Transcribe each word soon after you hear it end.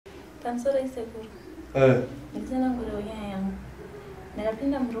Pansora isekuru. Nikisema ngoro yangu.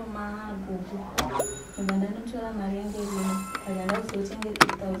 Nikapinda mroma gugu. Nganda notora marenge lino. Kaganda kuzochenge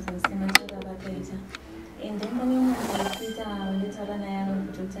 2000 sema chora bakaita. And then when you sit ndetsara nayo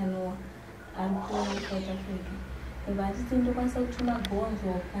kutotano ariko South Africa. Ibati tinto kwasa kutuma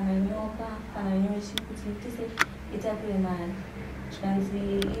gonzo kana nyoka kana nyoshi kuti tise itapire mari. Zvanzi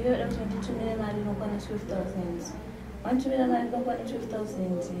iyo ndakutonditumira mari inokwana 12,000. Wantumira mari inokwana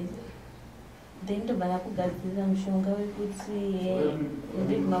 12,000. Then ndobva kugadzirira mushonga wekuti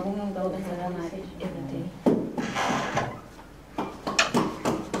ndibva makomo ngakazara mari every day.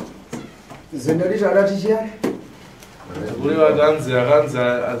 Zendorisha aratichia? Uri vakanzi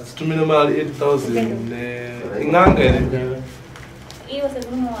atitumire mari 8,000 ing'anga ere? Iyo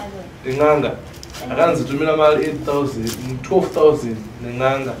sekurumo wacho. Ing'anga. Akanzi tumira mari 8,000 12,000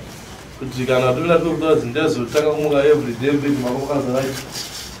 neng'anga. Kuti kana atumira 12,000 ndazotanga kumuka every day ndibva makomo ngakazara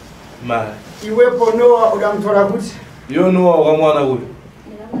mari. Iwepo Noah udamtora kuti? Yo Noah wakamwana kuyo?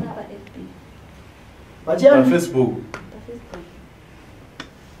 Ndikamwana pa FB. Pachiyani? Pa Facebook.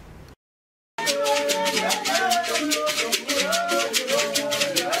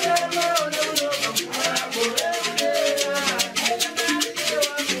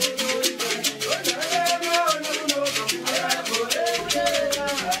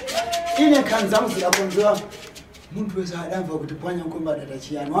 Ine kanza muzirakonzwa muntu wese adamva kuti pwanya nkomba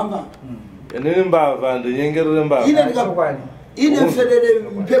datachiyani wamba? Ine mbava ndinyengerere mbava. Ine ndikakwani. Ine mfedede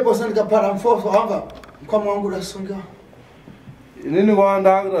mpepo sandikapara mfoso wamba mkwama wangu dasunga. Inini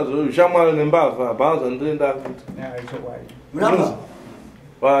kwanda akuna shamwali nembava banza ndinda kuti. Mramba?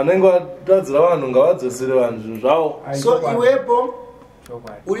 Vanenge vatadzira vanhu ngavadzosere vanhu zvinhu zvavo. So iwepo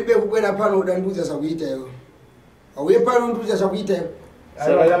uribe kukwera pano udanduza sakuita iwe. Auye pano nduza sakuita iwe.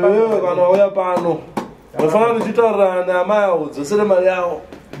 Saka iwewe kana wauya pano unofanira kuchitaurira neamai yavo udzosere mari yavo.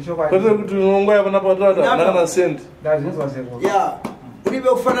 Kwete kuti unongoya pana patata nakana sendi. Ya, uribe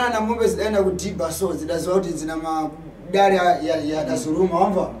kufanana na mombe zidaenda kudhiba so zidaziva kuti dzina madari yadasuruma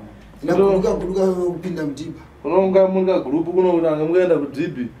wamva? Zinakuduka kupinda mdhiba. Unongoya munika gurupu kuno kuti anga mukaenda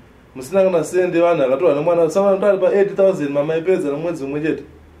kudhibi musina kana sendi vanhu akatorwa nemwana saka ndari pa 8,000 mamaipedza nemwedzi umwe chete.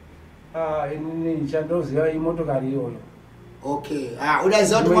 Inini nichandoziva imotokari iyoyo. Okay.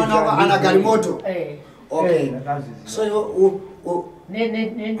 Udaziva kuti mwana wako ana galimoto? Okay. So ne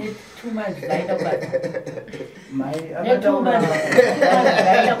 2 months zaenda kwati. Ne 2 months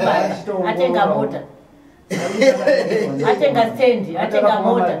zaenda kwati. Atenga mota. Atenga stendi, atenga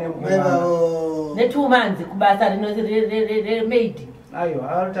mota. Ne 2 months kubasa rinozi Maid. Ayo,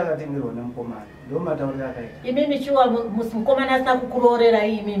 aritakatengerwa nemukomana. Ndo mataurira akaita. Imimi shuwa mukomana asina kukurorera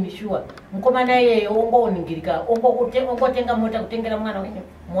imimi shuwa. Mukomana yeye ongoningirika, ongotenga mota kutengera mwana wenye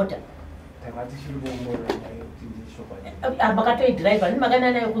mota. Takati shiri kuongorora nayo kuti ndishokwa. Abakatoi driver, ni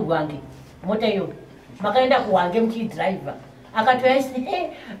makana nayo kuwange. Mota yo. Makaenda kuwange mchi driver. Akatoya isi,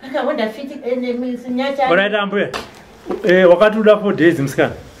 akamwenda fiti nyacha. Alright ambuya. Wakati uda 4 days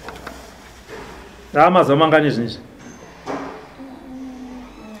msikana. Rama zamangani zvinizvi.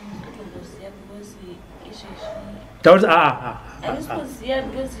 Tauti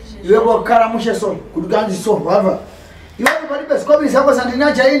iwepo karamushe so kudukanzi so wava iwepo palibe sikobi zako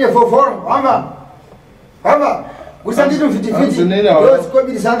sandinacha ine foforo wava kusanditu fiti yo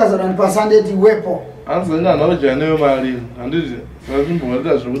sikobi zanga zananipa sandeti iwepo anzina noja neyo mali anditi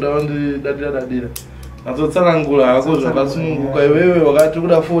zvazvimbonita zvekuda vandidadira natsotsanangura hako zvakasununguka iwewe wakati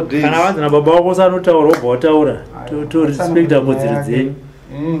kuda 4 days kana vanzi nababa wako sanotaura obva wataura torespekta kodzero dzenyu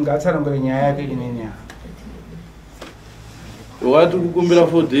ngatsanangure nyaya yake inini wakati kukumbira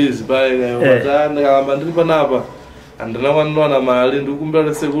 4 days paya ndikahamba ndiri panapa handina kwandinowana mari ndikukumbira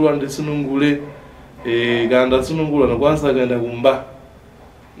nesekuru andisunungure kana ndasunungura ndokwanisa kuenda kumba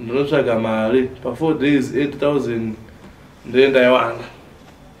ndinotsvaga mari pa 4 days 8,000 ndendaiwana.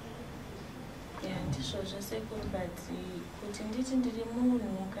 Ndizvozvo sekuru but kuti nditi ndiri munhu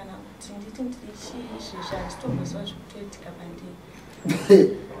kana kuti nditi ndiri chizvi zvanditombozwa zvikutoitika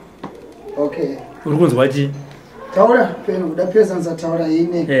pandiri. Okay. Uri kunzwa chii? Taura peno kuda pesa nzataura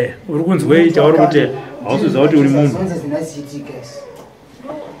ine. Uri kunzwei chauri kuti hausiziva kuti uri munhu. Zonse zvinasiitika.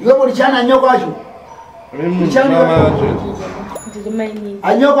 Iwe muri chana nyoko acho? Mama ndiri maini.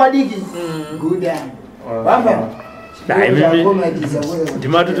 Anyoko adiki? Good day. Bamba. Dai mimi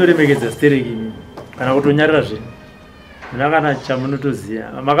ndimatotoremekedza stereki kana kutonyarira zvinhu mina kana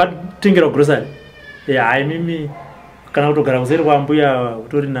chamunotoziva makatengera grocery hai mimi kana kutogara kuseri kwambuya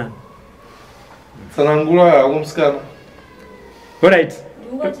utori nani tsanangura hako musikana. Alright,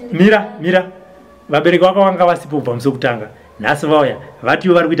 mira vabereki vako vanga vasipo kubva musi wekutanga nhasi vauya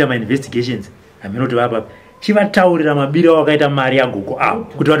vatiwo vari kuita mainvestigations haminoti vapa chivataurira mabiro wakaita mari yagogo avo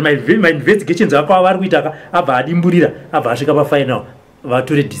kuti vati mainvestigations ako ava ari kuita abva adimburira abva asvika pafinal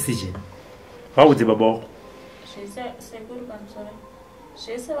vatore decision vaudze baba wako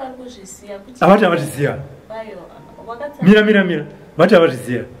avati avatisiya mira vati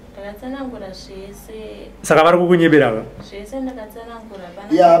avatisiya saka vari kukunyeberava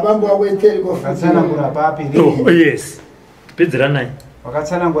bambo wakatsanangura papi yes pedzeranai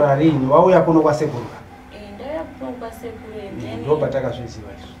wakatsanangura rini wauya kuno kwasekuru ndoba takazviziva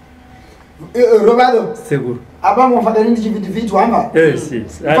Robado seguro abamo fadhali ndi chiviti hamba yes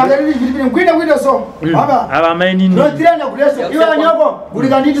fadhali ndi chiviti kwenda so hamba aba maini no tirana kuleso iwa nyoko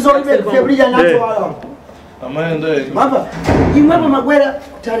kulika nditi so libe febrija nato wala amaenda hamba imwepo magwera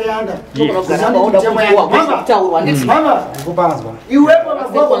tare yanga hamba kupanzwa iwepo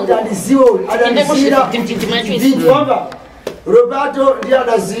magwera kutandisiwo adandisira nditi hamba Roberto ndiye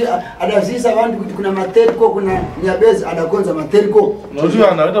adazisa vantu kuti kuna materiko kuna nyabezi adakonza materiko nokuti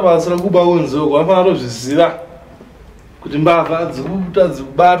vanhu akaita basa rekuba unzoko vanofanira kutozviziva kuti mbavha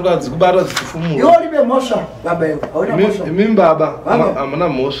dzikubatwa dzikufumura iwo libe mhosva baba iwe hauna mhosva imimi baba hamuna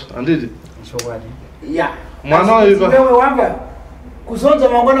mhosva handiti ya mwana waipa wewe wamba kuzonza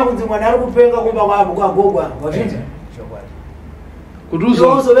mangwana kunzi mwana ari kupenga kumba kwabo kwagogwa wazvinzi kuti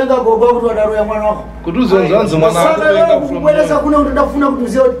uzovenga gogo kuti wadaroya mwana wako kuti uzonzanzi mwana saka kukwelesa kuna kuti ndafuna kuti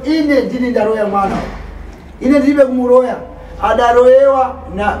uzive kuti ine ndini ndaroya mwana ine ndiribe kumuroya adaroyewa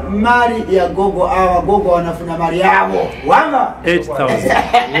na mari ya gogo awa gogo wanafuna mari yavo wanga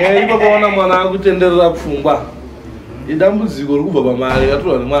 8,000 ipo paona mwana akutenderera pfungwa idambudziko rikubva pamari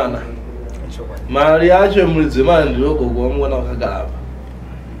yatorwa nemwana mari yacho yemuridzi wemari ndiyo gogo wamwana wakagara apa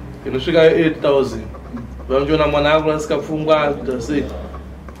inosvika 8,000 vanchiona mwana akurasika pfungwa kuita sei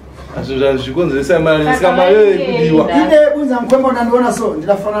azvinhu zvikonzeresa mari sika mari yoyo ikudiwa ine bunza mkwemba unandiona so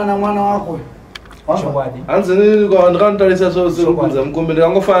ndinafanana na mwana wako hanzi ndikanotarisa sosekunza mukombe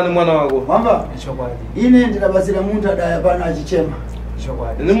ndikangofana nemwana wako wamba ine ndinabatsira muntu adaya pano achichema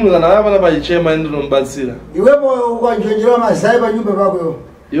ini munhu kana aya pana pachichema ini ndinomubatsira iwepo ukanjonjera mazai panyumba pako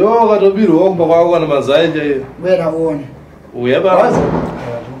yo ukatobirwa kumba kwako kana mazai chaiyo bwera uone uya pa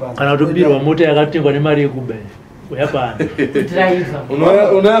kana kutobirwa mota yakatengwa nemari yekuba uya pano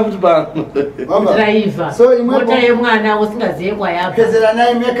unoya kuti pano so imwepo mota yemwana usingaziye kwayapa pezera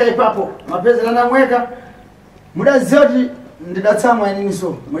naye meka ipapo mapezera na mweka mudaziva kuti ndidatsamwa inini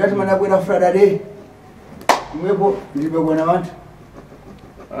so mudati manakwera Friday imwepo ndiribe kuona vantu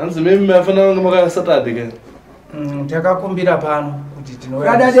hanzi mimi mafana kunge makaya Saturday ke takakumbira pano kuti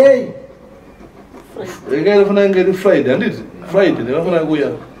tinoya Friday inge inofana kunge iri Friday handiti Friday ndinofana kuya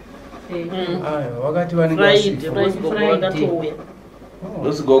ayo wakati vanenge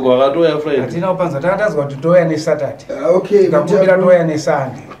nosigogo wakatoya Friday hatina kupanza takatadzwa kuti toya neSaturday okay tikakumbira toya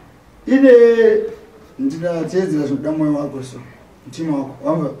neSunday ine ndinatedzera zvokuda mwoyo wako so mtima wako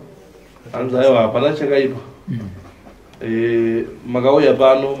wamba hanzi aiwa hapana chakaipa makauya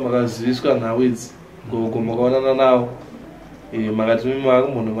pano makaziviswa nhau idzi gogo makaonana nawo makati mimi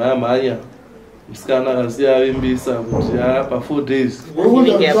makumbono mayamhanya musikana akasiya avimbisa kuti pa 4 days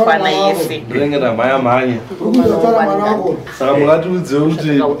ndinenge ndamhayamhanya saka mungatiudzewo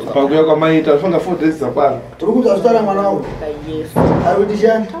kuti pakuya kwamaita fanga 4 days dzakwana uri kuti azvitara mwana wako ari kuti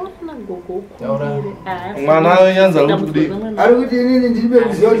chani mwana avenyanza ari kuti kudii ari kuti inini ndiribe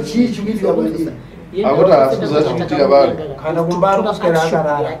kuziva kuti chii chikuitika kwandiri akuti haasi kuziva chikuitika vanhu kana kumba ari kuswera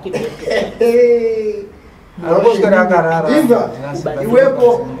akarara ari kuswera akarara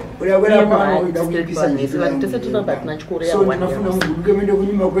iwepo uyakwera pano ida kuipisa so ndinofuna muguduke mende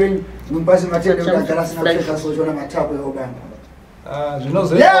kunyumba kwenyu mumbasi matende udagara sina kupfeka so chiona matapo eobamba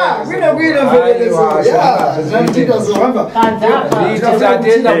kwina zvinotita zohamba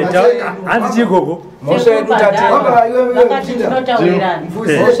hanzi chigogo mhosva yedu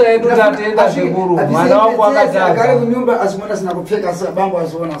mhosva yedu tatenda zvikuru mwana wangu akagare kunyumba azimona sina kupfeka so bambo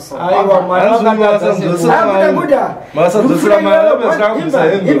aziona so aiwa mwana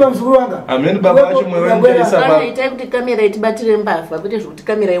imba mzukuru wanga ameni baba acho mwewe ndisa baba itai kuti kamera itibatire mbavha kwete zvokuti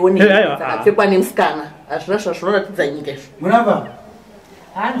kamera ionekwa dzakapfekwa nemusikana hazvina zvazvinoratidza nyika izvo munamba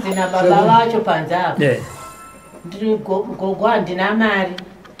hanzi nababa vacho panze apa ndiri gogo handina mari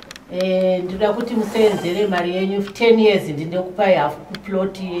ndinoda kuti museenzere mari yenyu 10 years ndinokupai hafu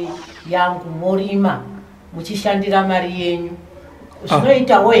kuploti yangu morima muchishandira mari yenyu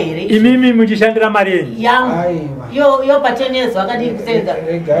zvinoitawo here imimi muchishandira mari yenyu yangu yo pa 10 years vakadii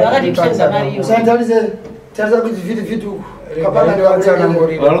kuseenza mari iyo tarisa kuti vhiti uku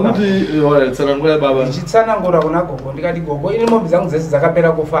tsanangura baba ndichitsanangura kuna gogo ndikati gogo ini mombe dzangu dzese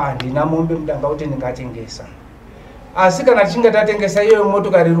dzakapera kufa handina mombe mudanga kuti ndingatengesa asi kana tichinge tatengesa iyoyo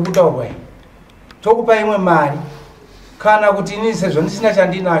motokari iri kutaurwa tokupa imwe mari kana kuti inini sezvo ndisina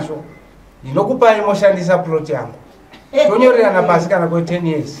chandinacho ndinokupai moshandisa plot yangu tonyorerana pasi kana kwe 10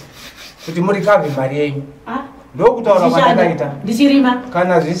 years kuti muri kave mari yenyu ndokutaura kwandakaita ndichirima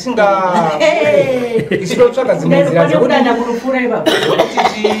kana zvisinga isinotsvaka dzimwe nzira dzekudanda kurupura ipapo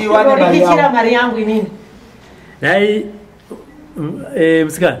tiwane mari yangu inini nai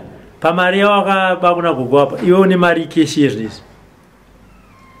musikana pamari yawakaba kuna gogo apa iwe une mari keshi yezvinizvi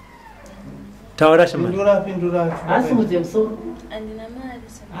taura pindura asimudze musoro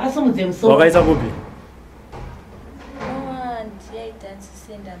asimudze musoro wakaisa kupi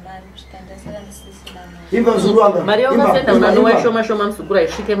imba mzuru wanga mari yakasenda unanowa shoma shoma msukura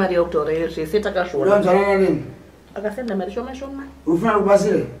isvike mari yokutora zvese takashona unzana nini akasenda mari shoma shoma ufuna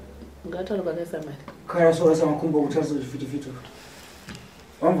kubasire ngatalo kwakaisa mari kaya sora sama kumbo kutasa zvifiti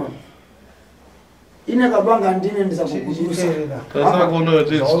wamba ina kabanga ndine ndisakukudusa kasa kono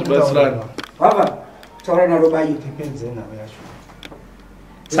yote basirana baba taura na robayi depends na yacho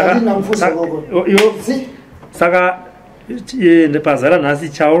saka pazara nhasi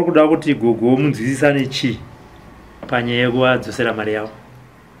chauri kuda kuti gogo munzwisisane chi panyaya yekuwadzosera mari yavo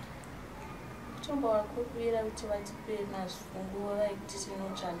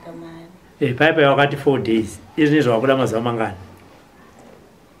paipai wakati 4 days izvi zvawakuda mazuva mangani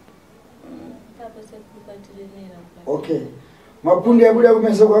okay mapundo yabuda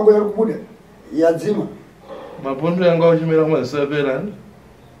kumeso kwako yari kubuda yadzima mapundo yanga uchimira kumaziso yapera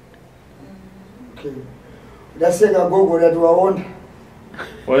okay daseka gogo dati waonda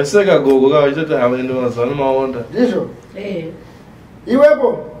waiseka gogo kawa ichati havaende mazano maonda ndizvo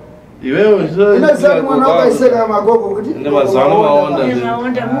iwepo iwewo unazati mwana wakaiseka magogo kuti ende mazano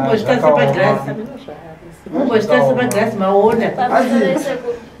maonda mumbozvitasa pagrasi maonda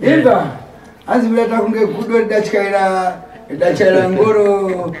inda hanzi vilata kunge kudo dachaira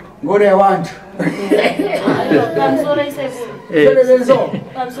ngoro yavantu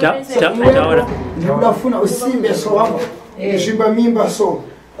ndikudafuna usimbe so wamba zvimba mimba so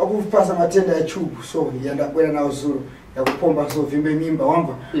wakupasa matenda ya chubu so yandakwera nawo zuro yakupomba so vimbe mimba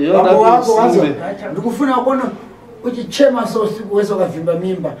wamba wambo wako wazo ndikufuna wakono uchichema so siku wese wakavimba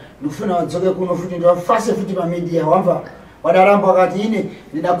mimba ndikufuna wadzoke kuno futi ndiwafase futi pamedia wamba wadaramba wakati ine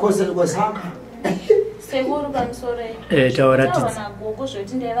ndinakose likozanga sekuru pamusore tauratidza gogo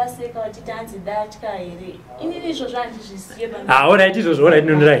zvoti ndaivaseka kuti tanzi datya here inini izvozvo handizvizive orit izvozvo orit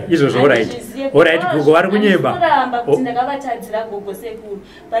nonirai izvozvo orit gogo vari kunyeba kuramba kuti ndakavatadzira gogo sekuru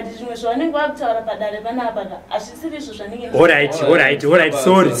but zvimwe zvavanenge vakutaura padare panapa hazvisiri izvo zvanenge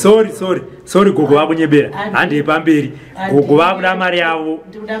sorry gogo vakunyebera handei pamberi gogo vakuda mari yavo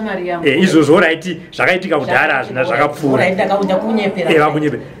izvozvo orit zvakaitika kudhara hazvina zvakapfuura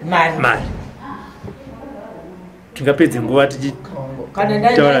vakunyebera mari tingapedze nguva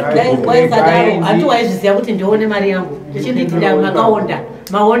hati waizviziva kuti ndione mari yangu tichinditida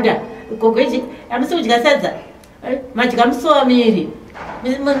maonda gogoichi hamisi kudya sadza madya musova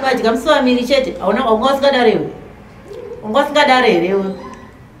miri chete unga usingadaro here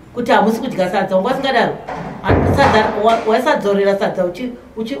kuti hamusi kudya sadza unga usingadaro sadza waisadzorera sadza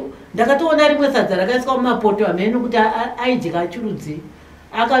ndakatoona rimwe sadza rakaiswa mumapoto hamene kuti aidya churudzi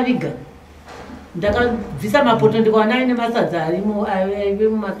akaviga ndakabvisa mapoto ndikaona aine masadza arimo aive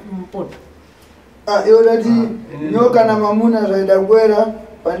mumapoto iwo dati nyoka na mamuna zvaida kwera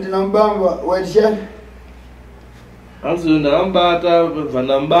pandinambamba waitishani hanzi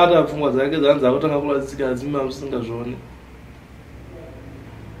ndambata pfungwa dzake dzanzi akutanga kulatsika adzima musingazvioni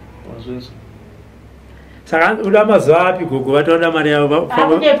wazvezvo saka uda mazuva api gogo vatoda mari yavo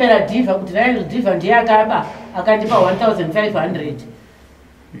akunyepera dhivha kuti naizvo dhivha ndiye akaba akandipa 1500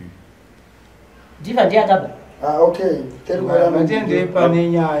 dhivha ndiye akaba okay matende pane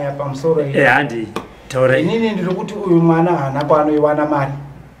nyaya pamusoro handi taura inini ndiri kuti uyu mwana hana kwanoiwana mari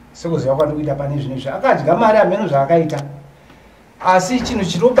sekuziva kwandikuita pane zvinezvi akadya mari hameno zvaakaita asi chinhu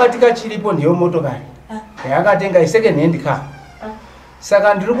chinobatika chiripo ndiyo motokari yaakatenga isecond hand car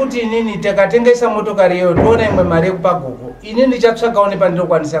saka ndiri kuti inini takatengesa motokari iyoyo toona imwe mari yekupa gogo inini ndichatsvagawo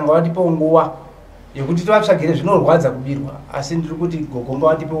nepandinokwanisa ngawatipewo nguva yekuti tovatsvagire zvinorwadza kubirwa asi ndiri kuti gogo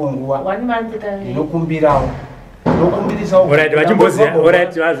ngawatipewo nguva inokumbirawo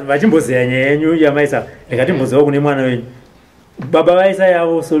vachimboziva nyaya yenyu yamaisa ndikatimboziva kune mwana wenyu baba vaisa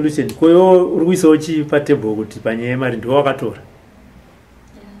yavo solution koyo uri kuisawo chi patebhuru kuti panyaya yemari ndiwo wakatora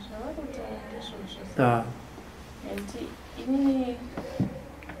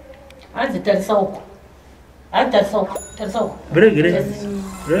hanzi tarisa uko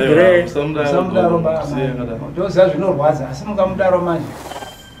ndoziva zvinorwadza asi mukamudaro manje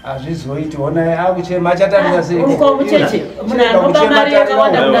hazvizoiti ona akuchema achatamika sei uko mucheche munhu anoba mari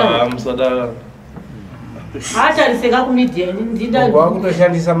yakawanda kudaro hatariseka kumedia ndinda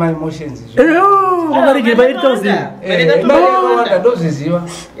wakutoshandisa my emotions ukarigire pa 8000 ndoziziva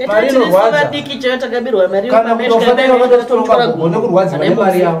mari inorwadza kana kutofanira vakatotoroka kugone kurwadza vane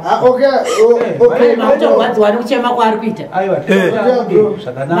mari yavo autorwadziwa nekuchema kwaari kuita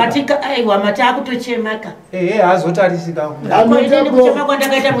matika aiwa mati akutochemaka hazotarisika inini kuchema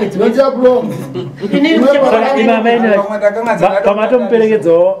kwandakaita mwedzi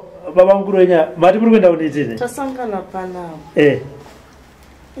pamatomuperekedzawo baba mukuru wenya mati muri kuenda kunditini tasangana panavo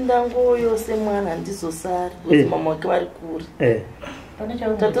ndango yose mwana ndizosara kuti mama wake vari kuri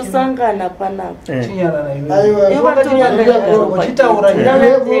tatosangana panavo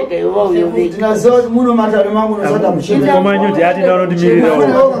manyuti ati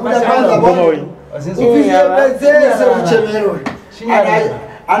ndaunondimirirawo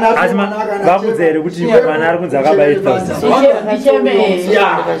asi vambudza here kuti mwana ari kunzi akaba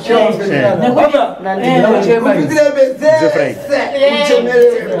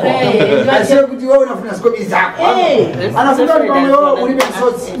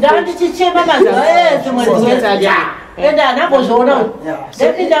ndandichichema enda anambozvoona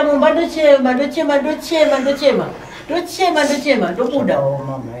ndapinda mumba ndochema ndobuda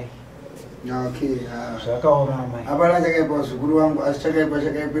apana chakaipa zukuru wangu asi chakaipa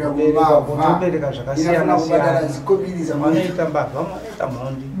chakaipira kumavabereka zvakasiyana kubadala zikobiriza manoita mbavha manoita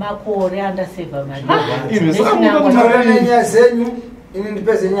mhondi makore andaseva mari nyaya zenyu ini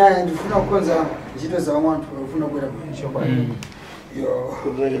ndipedze nyaya ndifuna kukonza ndichitoza vamwe vantu vakufuna kuenda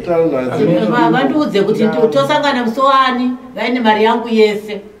vandiudze kuti tosangana musowani vaine mari yangu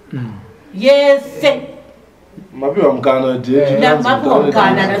yese mapiwa mukana mapiwa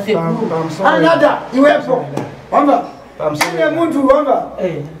mukana nasekuru anada iwepo wamba ine muntu wamba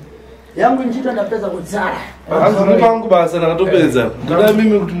yangu nchito ndapedza kudzara pangu basa nakatopedza ndoda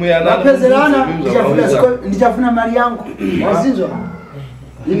mimi kuti muyanapezerana ndichafuna mari yangu wazinzwa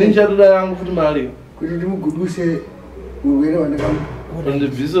ine ndichatoda yangu kuti mari kuti ndimuguduse urwere wandakam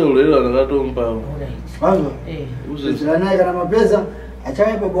ndibvise urwere wandakatompa wanzwa uzvedzeranaye kana mapedza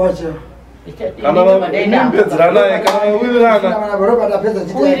achaipa bwacha kana mpedzera naye kana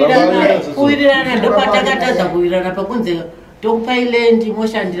kuwirirana ndopatakatadza kuwirirana pakunze tokupai lendi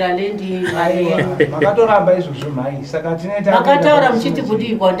moshandira lendi makatoramba izvozvo mhai saka tinoita makataura muchiti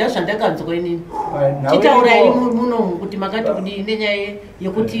kudii kwanda zvandakanzwa inini chitaurai munomu kuti makati kudii nenyaya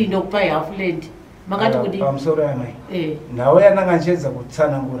yekuti ndokupai hafu lendi makati kudii pamusoro yamai nhau yandanga nchiedza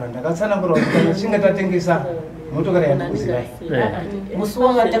kutsanangura ndakatsanangura kuti kana tichinge tatengesa motokari yandikuzirai musi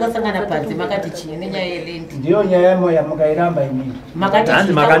wanga takasangana panze makati chii nenyaya yelendi ndiyo nyaya yamukairamba imini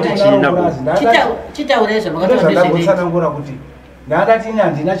chitaurai zvamakaandakutsanangura kuti ndakati ini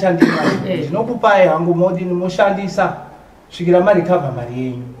handina chandinacho ndinokupai hangu modini moshandisa svikira marikavha mari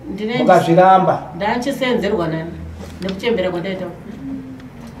yenyu mukazviramba ndachisenzerwa nani nekuchembera kwandaita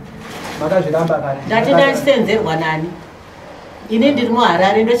makazviramba kare ndati ndachisenzerwa nani ini ndiri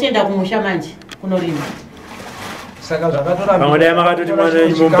muharare ndochienda kumusha manje kunorima saka zvakatora pamwe dai makatoti mwana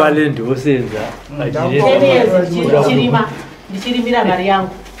wenyu mumba lendi wosenza chirima ndichirimira mari yangu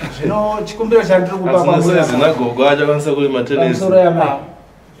zvino chikumbiro chandiri kupazinagogo achakwanisa kurima pamusoro yamai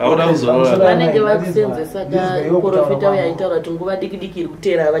auda kuzoora vanenge vakusenze saka profita uyo aitaura kuti nguva diki iri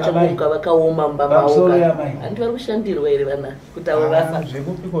kutera vachamuka vakaoma mumba mavo handi vari kushandirwa here vana kuti avo vasa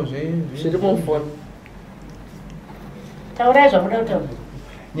zvekupiko zviri mufoni taurai zvamuda kutaura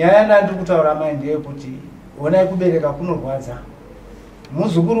nyaya nandiri kutaura mai ndeyekuti onai kubereka kunorwadza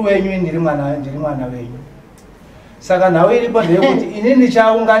muzukuru wenyu ndiri mwana wenyu saka nhau iripo ndeyekuti ini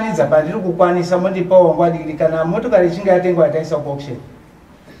ndichaunganidza pandiri kukwanisa mondipawo ngwadikiri kana motokari ichinge yatengwa yataisa kuauction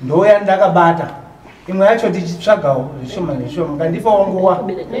ndo yandakabata imwe yacho tichitsvagawo zvishoma zvishoma ngandipawo nguwa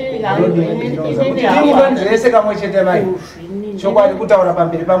ndinonzirese kamwe chete mai chokwadi kutaura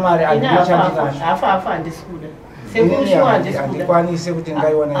pamberi pamwari hafa handisi kuda handikwanise kuti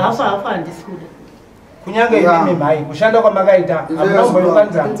ngaiona hafa handisi kuda kunyange inimi mhai kushanda kwamakaita hamuna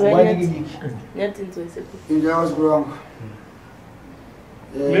kumboyokwanisa wadikidiki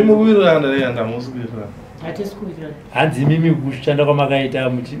mimi kuwirirana neyandamusikuwirirana hatisi kuwirirana hanzi mimi kushanda kwamakaita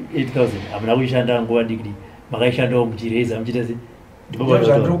muchi 8000 hamuna kuishanda nguva dikidi makaishandawo muchireza muchita se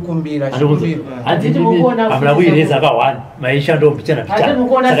hamuna kuireza ka1 maishandawo mbichana saka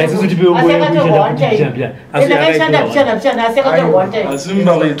isusu tipewo nguva yekuishanda asi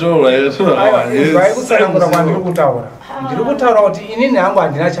mbakuitorwaikutsanangura kwandiri kutaura ndiri kutaura kuti inini hangu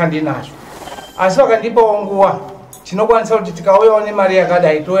handina chandinazvo asi vakandipawo nguva tinokwanisa kuti tikauyawo nemari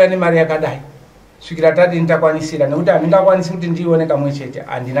yakadai touya nemari yakadai svikira tadini takwanisira nekuti handingakwanisi kuti ndiione kamwe chete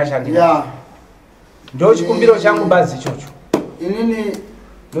handina chandina ndo chikumbiro changu bazi ichocho inini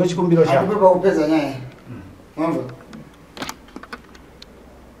ndo chikumbiro changu kupedza nyaya Mwamba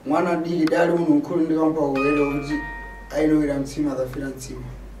mwana diki dali uno mkulu ndikampa uwele kuti ailowera mtsima akafira mtsima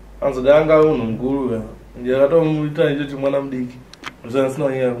anzo danga uno mkulu ya njakato mwita njoti mwana mdiki mzana sina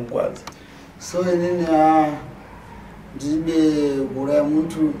wanyika kumkwaza so nini ndilibe kula ya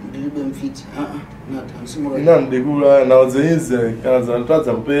muntu ndilibe mfiti nata msimura ina ndikula na wazenyize kana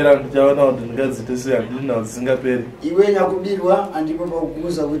zanatadza kupera ndichaona kuti ndingadzitese andili na zisingapere iwe nyakubirwa andipo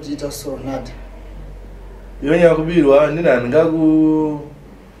pakukuza kuti ita so nata iwe nyakubirwa ndina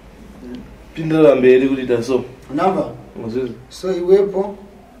ndingakupindira mberi kuti ita so namba muzvizi so iwepo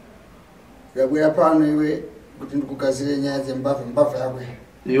ndabwera pano iwe kuti ndikugadzire nyaya dzembavha yakwe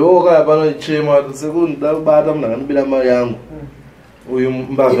iwo kaya pano chema sekuti ndakubata munhu akandibira mari yangu uyu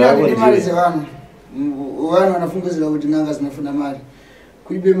mbavha yako ndi mari dzevana vanhu vanafunguzira kuti nganga zinafuna mari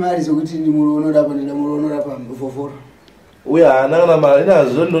kuibe mari zokuti ndimuronora ndidamuroonorapa mufoforo uyu haana kana mari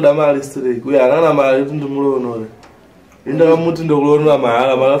inazvo ndinoda mari straight uyu haana kana mari kuti ndimuronore indakamuti ndokuronora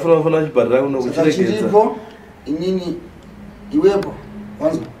mahala mari afuna chibhadhira kuno kuchirekedza inini iwepo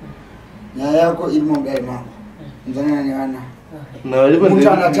wanzo nyaya yako irimo mudari mako muzanana nevana muntu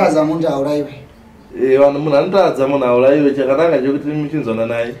anatadza muntu auraiwe vanhu munhu anotadza munhu auraiwe chakanaka chokuti muchinzwana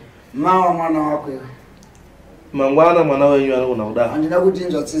naye mawa mwana wako iwe mangwana mwana wenyu anogona kudaro handina kuti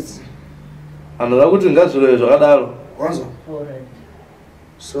inzwa tsitsi anoda kuti ngazviroye zvakadaro wanzo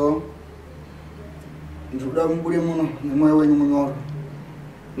so ndikuda mubude muno nemwoyo wenyu munyoro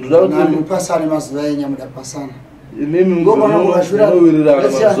mupasane mazuva enyu mudapasana inini ngomawirirana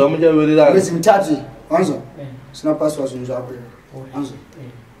mazuva muchawirirana mwezi mutatu wanzo sinapaswa zvinhu zvako wanzo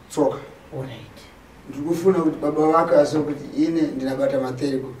tsoka ndikufuna kuti baba wako azive kuti ine ndinabata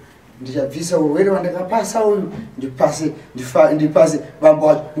materiko ndichabvisa urwere wandakapasa uyu ndipase bambo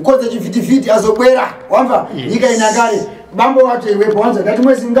wacho mukodze chivhitivhiti azobwera wamva nyika inangare bambo wacho iwepo wanza ndati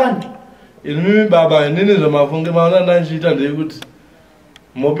mwezi ngani inini baba inini zvamafunge maona ndandichiita ndeyekuti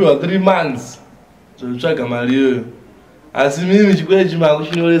mopiwa 3 months zvotsvaga mari iyoyo asi mimi chikwere chimako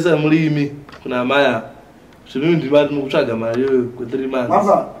chinyoresa murimi kuna maya zvimimi ndibati mukutsvaga mari iyoyo kwe3 months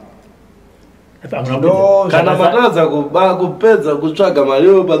kana matadza kupedza kutsvaga mari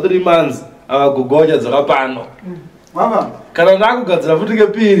iyoyo pa3 months avagogocha dzakapano kana ndakugadzira futi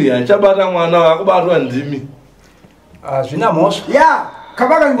kepiri hanchabata mwana wakubatwa ndimi zvina mhosva ya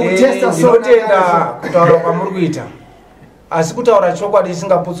kabaka ngokutesta ndinotenda kutaura kwamuri kuita asi kutaura chokwadi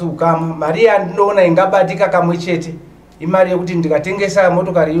isingaputsi ukama mari yandinoona ingabatika kamwe chete imari yekuti ndikatengesa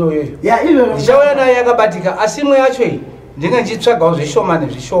motokari iyoyoyo ndichauya nayo yakabatika asi imwe yacho iyi ndinge ndichitsvagawo zvishoma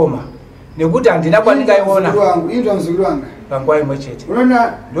nezvishoma nekuti handina kwandingaiona panguva imwe chete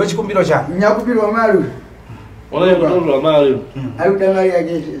ndo chikumbiro changu nyakubirwa mari unototorwa mari arikuda mari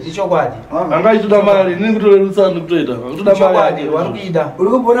yake ichokwadi angaitoda mari inini kutorerutsa ndikutoita akutoda mari vari kuida uri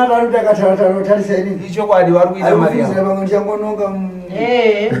kubona taruti akatatarisa inini ichokwadi vari kuida mari yavo vamwe ndichangononga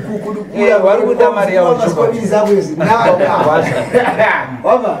vari kuda mari yavo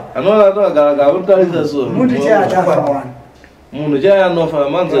anoona toagaragara kutarisa so muntu chaadafa wana munhu chaya anofa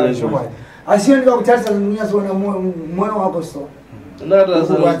manzere asi ndika kutarisa ndinyazoona mwoyo wako so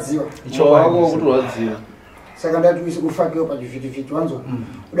ndakatarasawadziwa wako wakutorwadziwa saka ndati uise kufakiwa pachivhitivhiti wanzo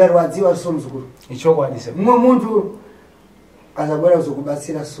udarwadziwa so muzukuru ichokwadi mumwe muntu azabwera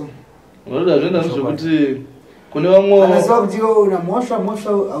kuzokubatsira so unoda zvenda ndizvokuti kune vamwe anaziva kuti iwe una mhosva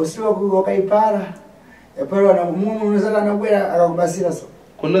hausiva wakaipara yaparwa namumwe munhu unosaka anabwera akakubatsira so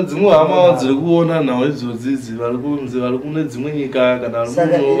kune dzimwe hama dziri kuona nhau idzodzidzi vari kunzi vari kune dzimwe nyika kana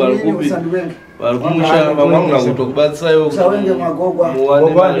vari kupi vari kumusha vamwe vanogona kutokubatsiraiwo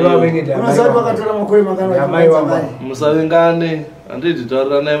musavengane handiti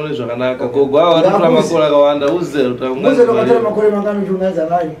taurira naye mune zvakanaka gogo ava watotora makore akawanda uzive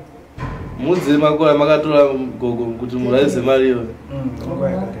mudzive makore makatora gogo kuti muraize mari iyoyo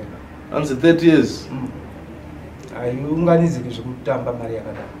hanzi 30 years haiunganidziki zvekutamba mari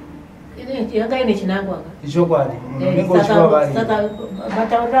yakadaro yanga ine chinangwanga ichokwadi saka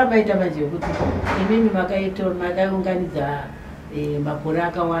mataurira maita manje kuti imimi makaunganidza makore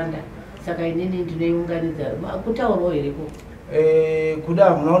akawanda saka inini ndinoiunganidza kutaurawo hereko kuda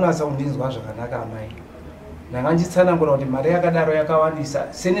munaonasa kundinzwa zvakanaka amai ndanga ndichitsanangura kuti mari yakadaro yakawandisa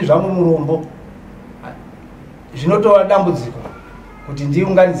seni zvamwe murombo zvinotova dambudziko kuti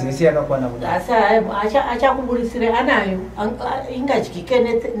ndiunganidze yese yakakwana asi achakuburisire anayo ingadyike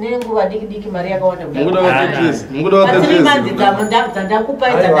nenguva diki diki mari yakawanda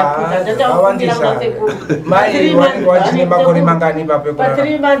wachine makore mangani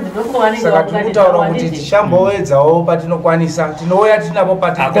papesaka tikutaura kuti tichambowedzawo patinokwanisa tinouya tinavo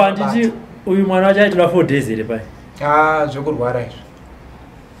patinoanditi uyu mwana wacho aitira 4 days here pai zvekurwara izvo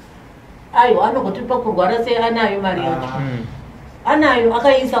aiwa anogotipa kurwara sei anayo mari yacho anayo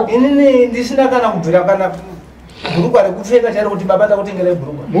akaisa inini ndisina kana kubvira kana bhurukwa rekupfeka chari kuti baba ndakutengera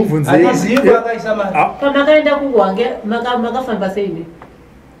bhurukwa mubvunzeiziva akaisa mari pamakaenda kuhwange makafamba sei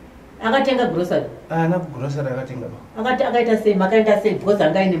akatenga grocery ana grocery akatenga akaita sei makaenda sei because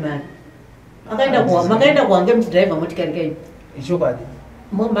angaine mari makaenda kuhwange mudhiraivha motikari kai ichokwadi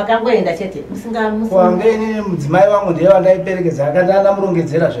makangoenda chete kuhwange inini mudzimai wangu ndiye vandaiperekedza akandana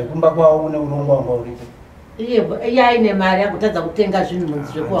murongedzera zvekumba kwavo neurongo wanga uripo iye aine mari agotadza kutenga zvinhu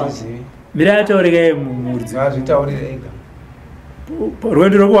zvekuhwange mira yataurika mudzi zvitaurire ega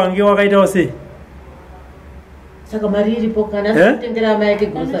rwendo rwokuhwange wakaitawo sei saka mari iripo kana kutengera mai yake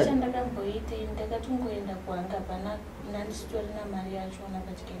grocery chandakakamboite ndakatongoenda kuhanga pana nandisitorina mari yacho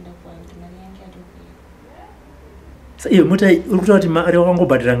napachikaenda kuhanga mari yange yatopera iyo mota uri kutaura kuti mari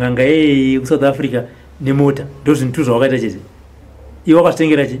wakangobhadhira nganga yeye kusouth Africa nemota ndo zvinhu tu zvawakaita chete iwe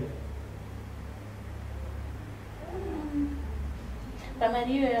wakazvitengera chi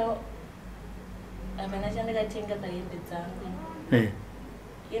pamari iyoyo hapana chandakatenga pahembe dzangu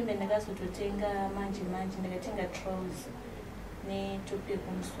hembe ndakazototenga manje ndakatenga trouse netopi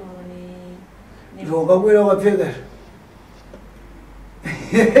yekumusoro ndokabwera wapfeka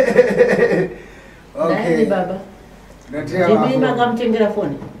ndani baba ndimi makamutengera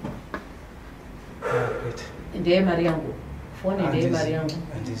foni ndiye mari yangu foni ndiye mari yangu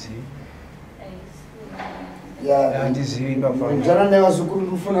handizivi mzana naye wazukuru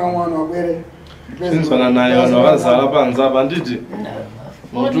ndifuna mwana wabwere sinzwana naye vanhu vakazara panze apa handiti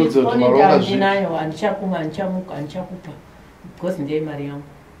motudze kuti maronga ndinayo handichakuma handichakupa because ndiye mari yangu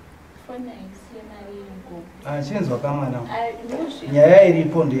achinzwa kamwana nyaya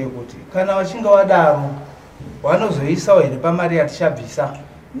iripo ndeyekuti kana wachinga wadaro wanozoisawo here pamari yatichabvisa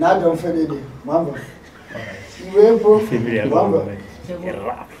nadomfedede mamba iwepo mamba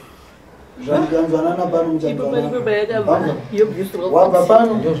zvanzwanana pano muchabva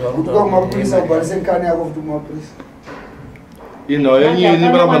pano kutuka kumapurisa ubharise nkani yako kuti kumapurisa inhayo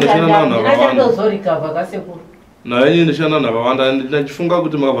yenyini varamandoshanda navanhu vakandozorikavha kasekuru nayo yenyini ndoshanda navanhu vakawanda ndachifunga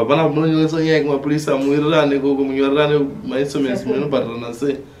kuti makabva pana munonyoresa nyaya yekumapurisa muwirirane koko munyorerane mainstruments munobhadharana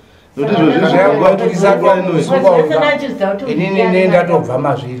sei inini nendatobva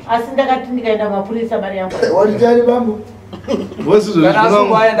mazviri asi ndakati ndikaenda mapurisa mari yangu watitari bambo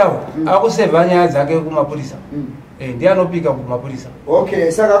asungoaendawo akusevha nyaya dzake kumapurisa ndiye anopika kumapurisa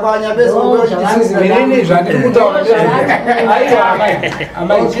okay saka kwanyapezinini zvandiri kutaura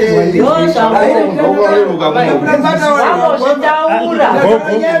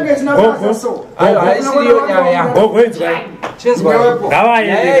haisiriyo nyaya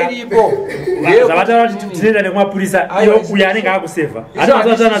nyaya iripo zvavataura kuti tinoenda nekumapurisa iyo uyo anenge akusevha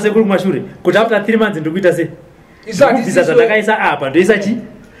hataatana sekuri kumashure kuti after 3 months ndikuita sei kubvisa zvandakaisa apa ndoisa chi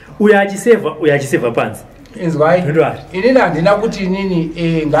uyo achisevha panze inzwai inini handina kuti inini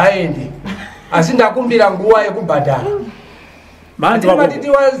ngaende asi ndakumbira nguva yekubhadhara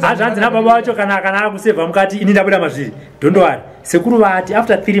hazvanzi nababa vacho kana akusevha mukati ini ndabuda mazviri ndondowari sekuru vati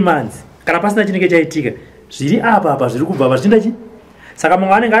after 3 months kana pasina chinenge chaitika zviri apa zviri kubva vazviinda chi saka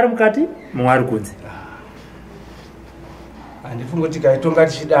mumwe anenge ari mukati mumwe ari kunze handifunga kuti kaitonga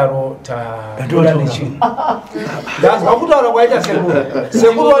tichidaro tadola nechinhu ndanzwa kutaura kwaita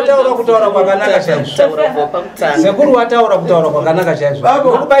sekuru wataura kutaura kwakanaka chaizvo sekuru wataura kutaura kwakanaka chaizvo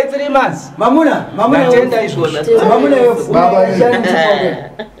okupai 3 months ndatenda izvozvo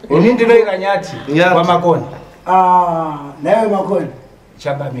ini ndinoika nyati kwamakoni nawe makoni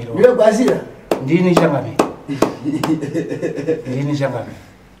changamiro ndinogwazira ndini changamiro ndini changamiro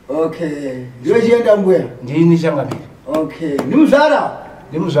okay ndiwe chienda mbuya ndini changamiro okay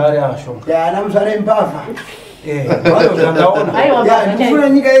nimuzvara ashonga ya namuzvara impavha zvandaona ndifuna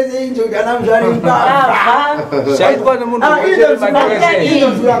nyika yese injo kuti ana muzvara impavha chaitwa nemunhu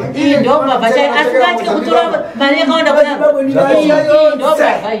iyi ndobva asingatyi kutora mari yakawanda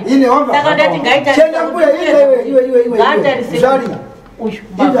kudakandati ngaitaenda mbuya iwe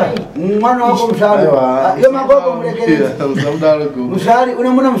mwana wako mzvari iyo makoko murekereza mzvari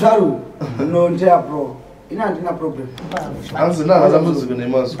unemuna mzvari uyu nontea pro ina handina problem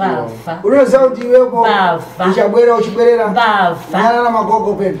unoziva kuti iwepo uchabwera uchibwerera nyana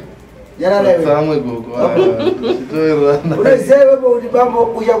namagogo pena unoziva iwepo kuti bambo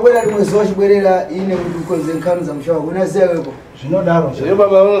uchabwera rimwe zuva uchibwerera ine kuti ukonze nkanu zamusha wako unoziva iwepo zvinodaro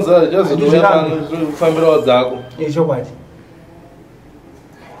kufambirawo dzako chokwadi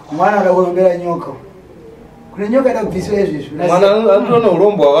mwana akakulombera nyoka Kuna nyoka inakubviswa izvi. Mwana andona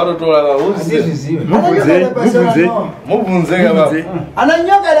urombo wakatotora uzi. Mubvunze baba. Ana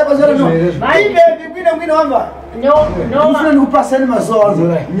nyoka inapasara no. Ibe bibina mwino wamba. No. Ndifuna ndikupasani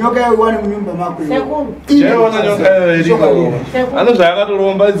mazuva nyoka yawane munyumba mako. Chero wana nyoka yayo iriko. Ano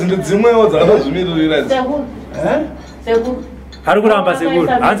zvakatoromba izinto dzimwewo dzakatozvimirira idzi. Sekuru. Ari kuramba sekuru.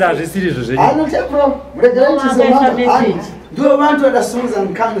 Hanzi hazvisiri izvo zvenyu. Ano tepro. Muregerani chisemamba. Ndiwo vantu vadasunza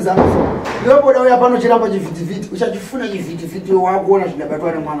nkani zangu. Ndiwoboda uya pano chiramba chivhitivhiti. Uchachifuna chivhitivhiti wakuona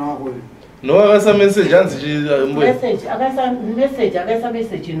zvinabatwa nemwana wako. No akaisa message hanzi message akaisa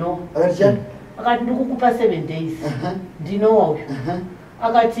message no. Akati ndikukupa 7 days. Ndinowa uyu.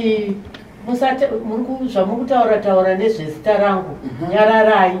 Akati musate zvamukutaura nezvezita rangu.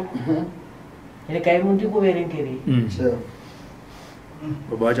 Nyararai. Regai mundikuverengerei.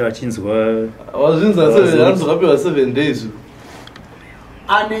 Baba wacho achinzwa wazvinza 7 hanzi kapiwa 7 days.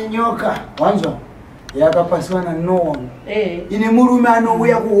 Ane nyoka wanzwa yakapasiwa na Noah. Ine murume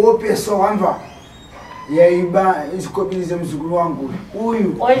anouya kuhopeso wanzwa yaiba isikobirize mzukuru wangu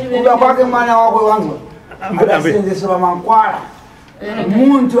uyu kuba kwake mwana wako wanzwa akasenzeswa mankwara.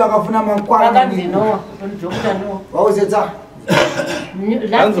 Muntu akafuna mankwara Noah ndikuta Noah wauzetsa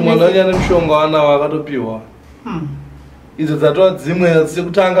hanzi mwana wanya nemushonga wana wakatopiwa. Idzo dzatova dzimwe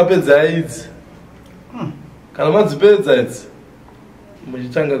sekutanga pedza idzi. Kana madzipedza idzi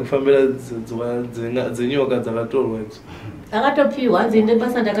muchitanga kufambira dzenyoka dzakatorwa idzi. Akatopiwa hanzi inde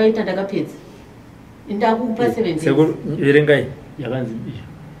basa ndakaita ndakapedza. Ndakupa 7 days. Sekuru verengai yakanzi iyo.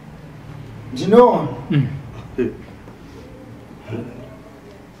 Ndinowa.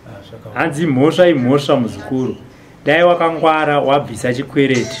 Hanzi imhosva muzukuru. Dai wakangwara wabvisa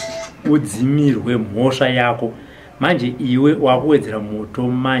chikwereti udzimirwe mhosva yako. Manje iwe wakuwedzera moto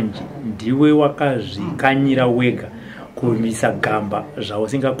manje ndiwe wakazvikanyira wega kumisa gamba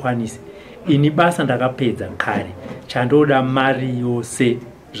zvausingakwanisi. Ini basa ndakapedza kare chandoda mari yose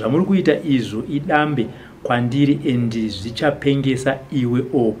zvamuri kuita izvo idambe kwandiri endi zvichapengesa iwe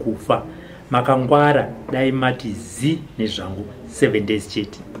okufa. Makangwara dai mati zi nezvangu 7 days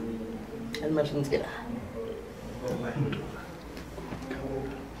chete.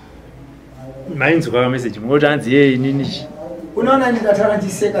 Mainzwa message moti hanzi yeye nini unaona ndikataura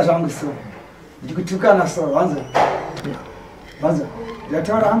ndiseka zvangu so ndikutukana so wanza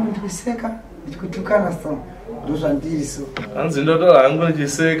ndataura hangu ndikuseka ndikutukana so ndo zvandiri so hanzi ndotaura hangu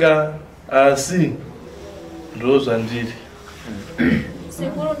ndichiseka asi ndo zvandiri.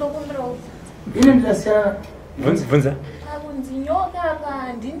 Sekuru ndokumbira ine ndasiyana bvunza kunzi nyoka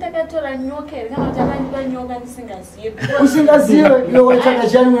kandi ndakatora nyoka iri kana kuti akandipa nyoka ndisingazive. Usingazive iwe waitsvaka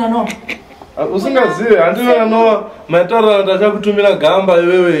chani mwana no. Usingazive handina no maitaura ndachakutumira gamba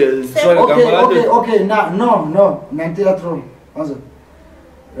iwewe tsvaka gamba racho. Okay no nantira tro wanzo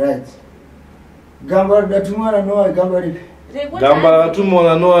right gamba ndatumwa na Noah gamba ripi gamba ratumwa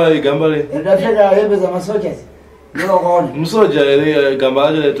na Noah gamba ripi ndafika hembe za masoja ndio kaona msoja ile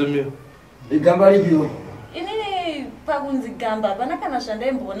gamba racho ratumio gamba ripi inini pakunzi gamba pana kana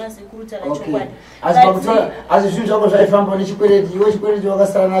zvandaimboona sekuru chakachokwadi asi zvinhu zvako zvaifamba nechikwereti iwe chikwereti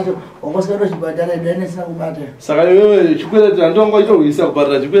wakasara nacho wakosvika ndochibhadhara idane sina kubata saka iwewe chikwereti handonga ichohwisa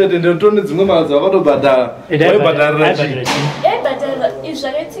kubhadhara chikwereti ndotone dzimwe mari dzakatobhadhara waibhadharira yaibhadharira izvi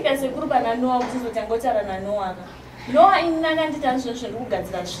zvakaitika sekuru pana Noah kuti zotanga utaura naNoah Noah ini nakanditi andizvozvo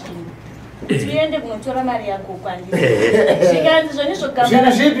ndikugadzira zvinhu kuti uende kunotora mari yako kwandiri zvikanzi zvonizvo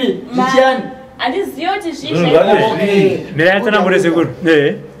gamba zvipi zvichani handizivi kuti zvii mirayatsanangure sekuru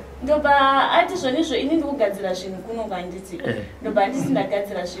ndoba ati zvonizvo ini ndikugadzira zvinhu kuno kwanditi ndoba handisi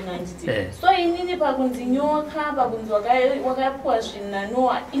ndagadzira zvinhu handiti so inini pakunzi nyoka pakunzi wakapiwa zvinhu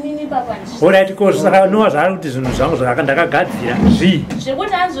naNoah inini papandiolright ko saka Noah zvaari kuti zvinhu zvangu zvakandakagadzira zvii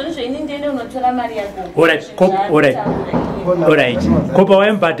zvekuti hanzi zvonizvo ini ndiende unotora mari yako alright kopa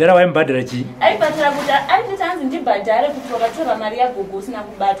waimbhadhara chii aibhadhara kuti aititi hanzi ndibhadhare kuti wakatora mari yagogo usina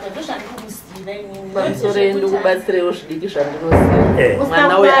kubatwa ndozvandikukuziva inini pamusoro ndikubatsirewo zvidiki zvandinoziva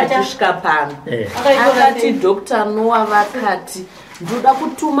mwana uyo achisvika pano akati Dr. Noah vakati ndoda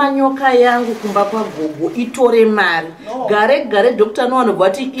kutuma nyoka yangu kumba kwagogo itore mari gare Dr. Noah anobva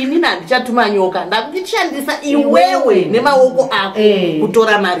kuti inini handichatuma nyoka ndakundishandisa iwewe nemaoko ako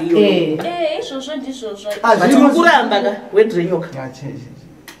kutora mari iyoyo izvozvo ndizvozvo vatirikuramba ka wedre nyoka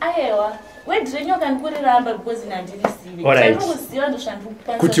aiwa wedre nyoka ndikuriramba because nandirizive chandikuziva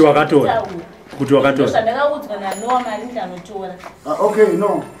ndozvandikupa kuti wakatora ndakaudzwa naNoah mari ndanotora okay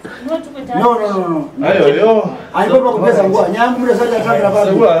no ayo aipa kupedza nguva nyangu muresati atangira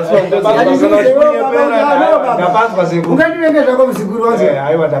ungandirenge zvako muzikuru wanzo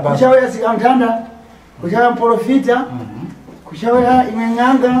kuchauya sikamtanda kuchauya muprofita kuchauya imwe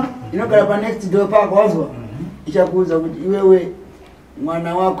n'anga inogara panext door pako wanzwa ichakuuza kuti iwewe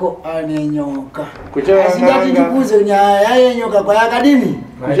mwana wako ane nyoka. Kuchanganga. Tikuuze nyaya yenyoka kwa yakadini.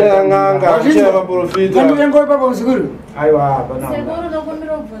 Kuchanganga, kuchanga profita. Kwani wengo papa msikuru? Aiwa bana. Sekuru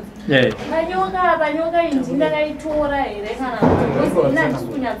nokumbira ubvunzi. Vanyoka inji ndakaitora here kana kuti ina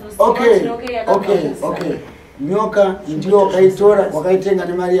ndikunyadzosika. Okay. Nyoka ndio kaitora wakaitenga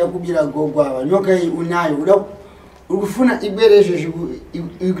ne mari yakubira gogo ava. Nyoka iyi unayo. Ukufuna ibereshe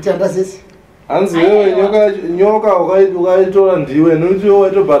ikutandasesi. Anzi wewe nyoka ukaitora ndiwe nuti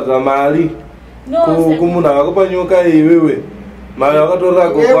waitobhadhara mari kumuna akakupa nyoka iyi wewe mari wakatora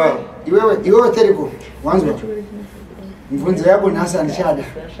gogo iwewe teriko wanzwa mvunzo yako nasa ndichada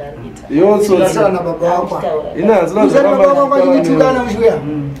yonso na baba wako inazina baba wako nditukana mshuya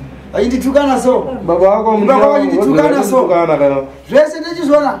ayinditukana so baba wako nditukana so kana zvese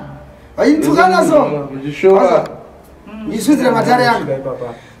ndechizona ayinditukana so mjishoka isuzira matare yangu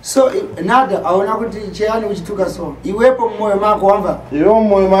so nada aona kuti cheyani uchituka so iwepo mmoyo mako wamva iyo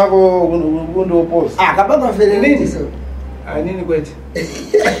mmoyo mako kundo post kababa fereni so nini kwete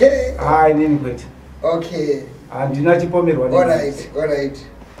nini kwete okay andina chipomerwa all right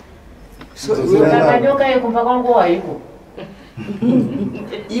so nyoka yekumba kwangu waiko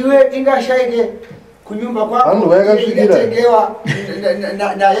iwe ingashaike kunyumba kwako andu vakasvikira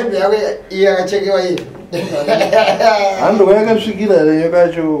na hembe yawe yakachekewa iye andu vakasvikira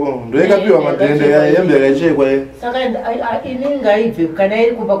yakacho ndoyakapiwa madhende hembe yakachekwa iye saka ini ngaibve kana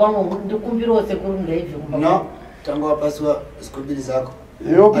iri kumba kwangu ndikumbirawo sekuru ngaibve no tango wapasiwa zikubiri zako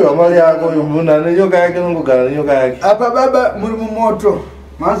yopiwa mari yako munhu ane nyoka yake nongogara nenyoka yake apa baba muri mumoto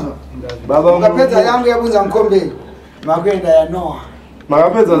mazwa baba mukapedza yangu yabunza mukomberi makuenda ya Noah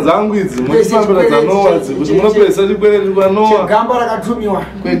makapedza dzangu idzi muchifambira dzanoa idzi kuti munopesa chikwereti kwanoa gamba rakatumiwa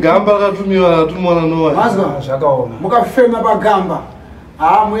kwegamba rakatumiwa rakatumwa nanoa mazwa zvakaoma mukafema pagamba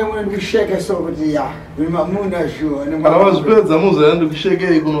mwe ndikusheke so kuti ya muna shuwa kana wazvipedza muzoya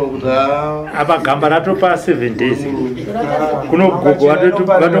ndikushekei kuno kuti apa gamba ratopa 7 days kuno gogo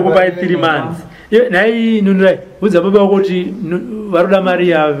vatokupai 3 months nai nunurai udza baba wako kuti varoda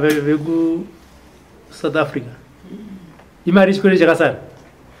mari veku South Africa imari chikwere chakasara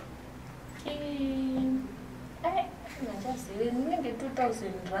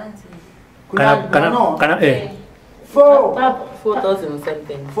kana 4,000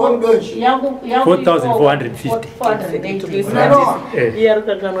 something.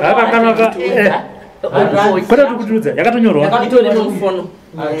 4,450 kwete tikutiudza yakatonyorwa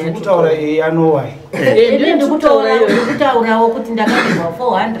kutaura yanowai ndikutaurawo kuti ndakatirwa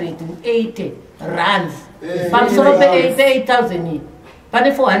 480 rands pamusoro pe8,000 pane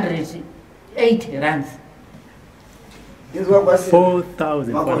 480 rands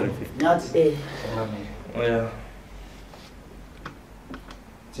 4,450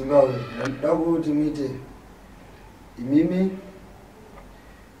 Zimbabwe ndakuti muite imimi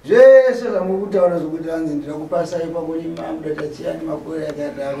zvese zvamukutaura zvokuti anzi ndirakupasai pakurima mudatachiyani makore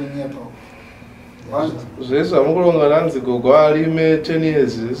akaita kunyepa zvese zvamukulonga ranzi gogo arime 10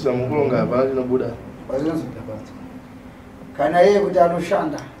 years zvese zvamukulonga hapana chinobuda kana iye kuti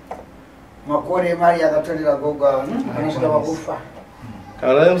anoshanda makore emari akatorera gogo anosvika pakufa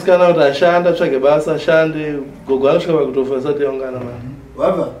kana iye musikana kuti ashanda tsvage basa ashande gogo anosvika pakutofa asati yaungana mari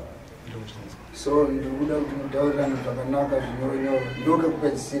wabva so ndikuda kuti mutaurirane zvakanaka zvinyoronyoro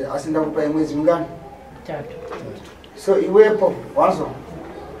ndokekupedzisira asi ndakupai mwedzi mingani 3 so iwepo wazo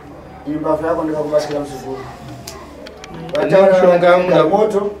imbafu yako ndikakubatsira muzukuru vataura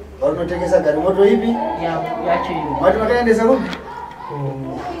moto vaunotengesa garimoto ipi yacho iyo mati makaendesa kupi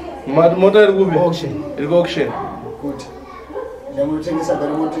mota iri kupi iri kuauction kuti ndamutengesa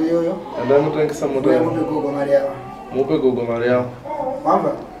garimoto iyoyo andamutengesa moto mupe gogo mari yavo mupe gogo mari yavo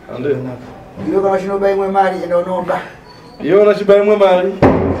wamba ande iwe kana chinoba imwe mari enda unoba iwe unachiba imwe mari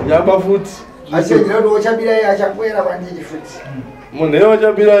yaba futi asi ndiro ndo chabira iye achakwera kwandiri futi munhu iye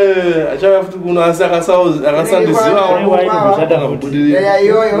wachabira achava futi kuno asi akasandizivawo neya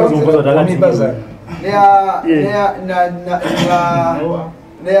iyoyo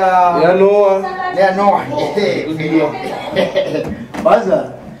neya Noah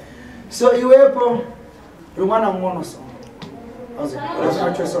baza so iwepo rumwana mwono so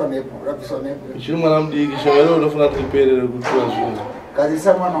chiri mwana mudiki shavere unofuna tiperere kutua zvinhu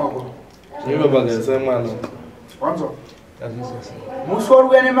gadzirisa mwana wako iwe bagadzisa mwana wanzo musi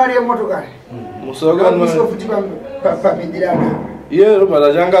waruya nemari yemotokari musi waruya futi pabindirana Iye Robert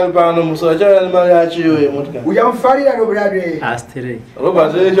achanga pano musachaya mali yachiwe motika. Uchamfarira Robert. Astere.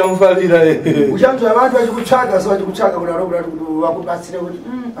 Robert achamfarira. Uchamzwa abantu achikutsvaga so achikutsvaga kuna Robert wakubatsira kuti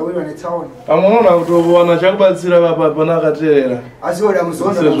awirwa netsaona. Amona kutoona chakubatsira papa pana akateera. Asi oda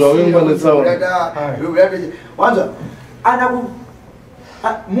muzonda. Sezwa wimba netsaona. Robert wanza anaku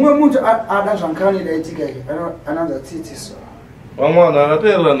mumwe muntu adazvankani daitika ananza tsitsi. Vamwana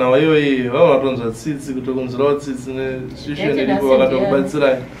akateerera nawo iyoyi vamatonza tsitsi kutokunzirawo tsitsi nesituation iripo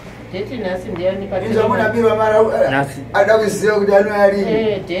vakatokubatsirai. Date nasi ndiani pa. Nzamona birwa mara adakuziva kuti anoyari.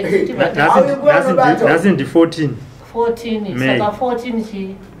 Nasi ndi 14. 14 saka 14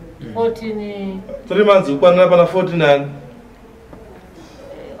 chi 14 3 months ukwanira pana 49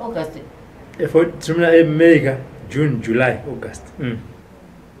 August. Tumina May, June, July, August.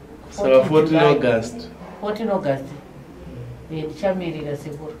 Saka 14 August. 14 August. Ndichamirira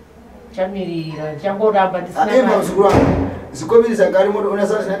sekuru. Chamirira changoramba ndisina. Emba msukuru. Zikobiriza gari moto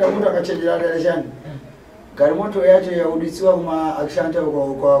unasasa naenda muntu akachenjera daleshani. Gari moto yacho yaudisiwa kuma akishanta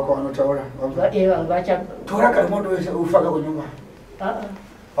kwa anotaura. Vacha tora gari moto ufaka kwa nyumba.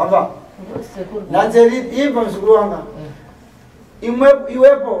 Wamba. Sekuru. Nanzeli imba msukuru wanga.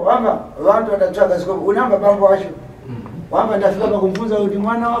 Iwepo wamba vantu watatsvaga zikobi unamba bambo wacho. Wamba ndafika pakumfunza kuti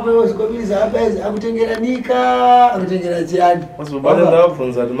mwana wako wozikobiriza hapezi akutengera nika akutengera chiani. Wasibale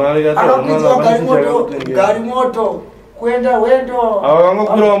ndabvunza kuti mari yacho gari moto kuenda wendo.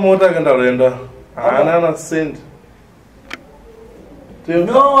 Avangokwira mota akaenda rwendo. Haana ana send.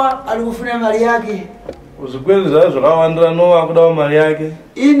 Noah alikufuna mali yake. Uzikweli zvakawandira Noah akudawo mali yake.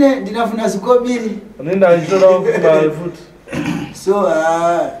 Ine ndinafuna zikobiri. Nenda achitodawo mali futi. So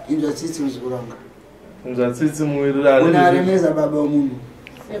inja tsitsi mzikuranga. Inja tsitsi muwirira ali. Unalemeza baba omunhu.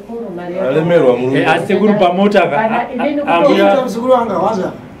 Sekuru mari yako. Alemerwa mulungu. Asekuru pamota ka. Ambuya mzikuranga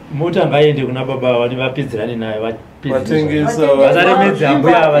waza. Mota ngaende kuna baba wani vapidzirane naye vatengesa vazaremedza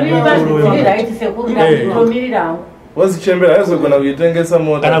ambuya vani vakuru right sekuru ndakumirira wazichembera yazogona kuitengesa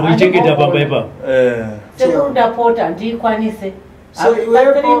mota kana kuichengeta pamba ipa sekuru ndapota ndikwanise so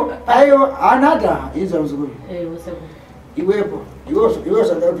iwepo ayo anada iza mzukuru sekuru iwepo iwo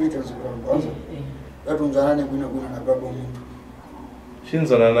sakakuita mzukuru wangu yatunzana nekwina na baba omuntu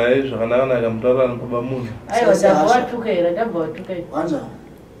chinzana naye zvakanaka mutaura nababa munhu aiwa ndabvatukira wanza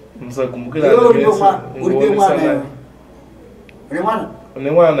musagumbukira uribe mwana uri mwana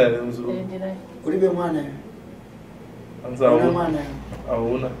une mwana ere mzukuru uribe mwana anza mwana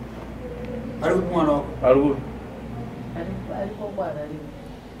auna ari kuti mwana wako ari kokwarari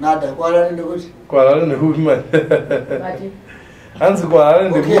nada kwarari ndekuti kwarari ndekuti mani hanzi kwarari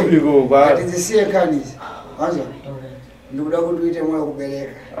ndekupiko kwati zisiye kanizi wanza ndikuda kuti uite moyo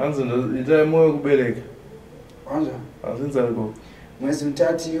kubereka hanzi ita moyo kubereka wanza hanzinzariko mwezi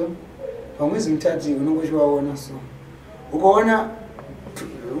mtatu hiyo pamwezi mtatu unongochiwaona so ukaona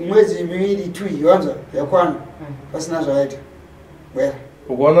mwezi miwili tu iwanza yakwana pasina zvaita bwera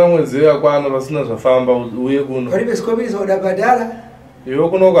ukaona mwezi yakwana pasina zvafamba uye kuno paribe sikobiriza udabhadhara iwe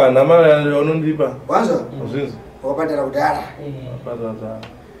kunokana mari yaunondipa wanza zvinzi wakabhadhara kudhara wabhadhara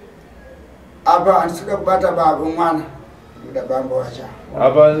apa handisikuda kubata baba mwana ndoda bambo wacha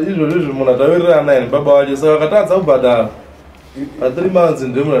apa izvozvizvi munhu atawirirana ine baba wacho saka akatadza kubhadhara pa3 months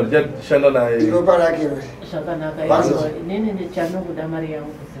ndio munhu atichashanda naye iropa rake zvakanaka inini ndichanokuda mari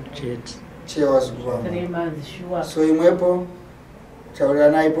yangu chewazikuva 3 months sure so imwepo taurira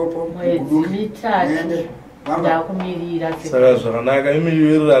naye ipopo mwedzi mitatu ndakumirira saka zvakanaka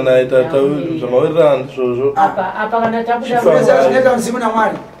imiwirirana aita zvamawirirana ndizvozvo apa kana takuda zvinoita mzimu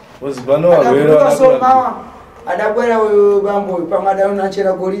namwari ozi pano varwere adakwera bambo pamwe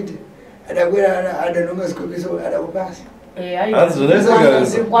adaonachera goridhe adakwera adanonga zikobiso adakupasa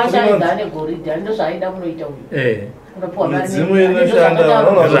kwachaidhane goridhe ando zvaida kunoita uyu midzimu inoshanda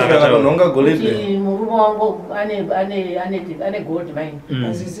vanosvika kunonga goridhe murume wangu ane gold mine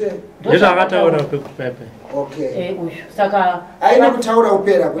ndezvaakataura pepe uyu saka aina kutaura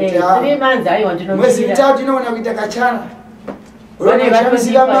kupera kuti 3 months aiwa mwezi mitatu inoona kuita kachana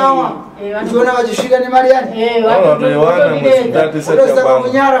unoshamisika mawa uchiona vachisvika nemari yani vanotoliwana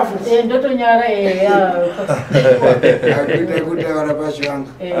munyara futi ndotonyara kuita vana pachivanga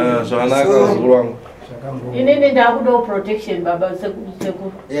zvakanaka zukuru wangu inini ndakudawo protection baba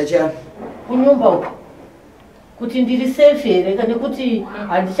sekuru yachani kunyumba uku kuti ndiri safe here nekuti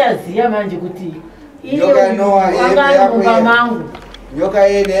handichaziva manje kuti iyeangaimumba mangu nyoka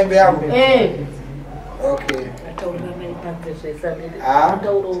iye nehembe yako okay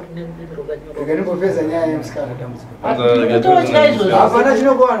ndikandingopedza nyaya yemusikanaapana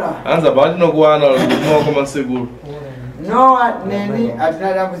chinokuwana hanzi apana chinokuwana maoko masekuru noa neni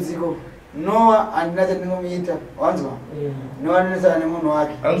hatina dambudziko Noah andina chandingomuita wanzwa Noah ndinesa ane munhu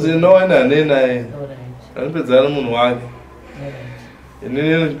wake anzi Noah ine naye anipedzana munhu wake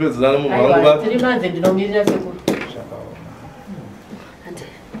inini ndipedzana munhu wangu basi tiri manze ndinomirira sekuru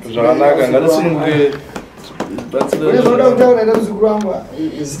zvakanaka ngatisununguke unozoda kutaura ere muzukuru wangu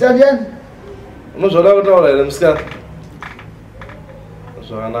zita ndiani unozoda kutaura ere musikana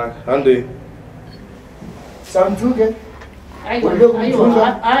zvakanaka handei samtuke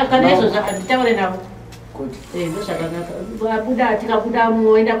kana izvo nditaure navo ndozvakanaka tikabuda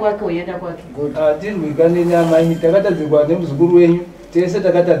muoenda kwake uenda kwake hatirwika nenyama takatadzirwa nemuzukuru wenyu tese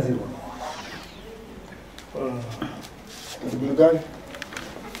takatadzirwa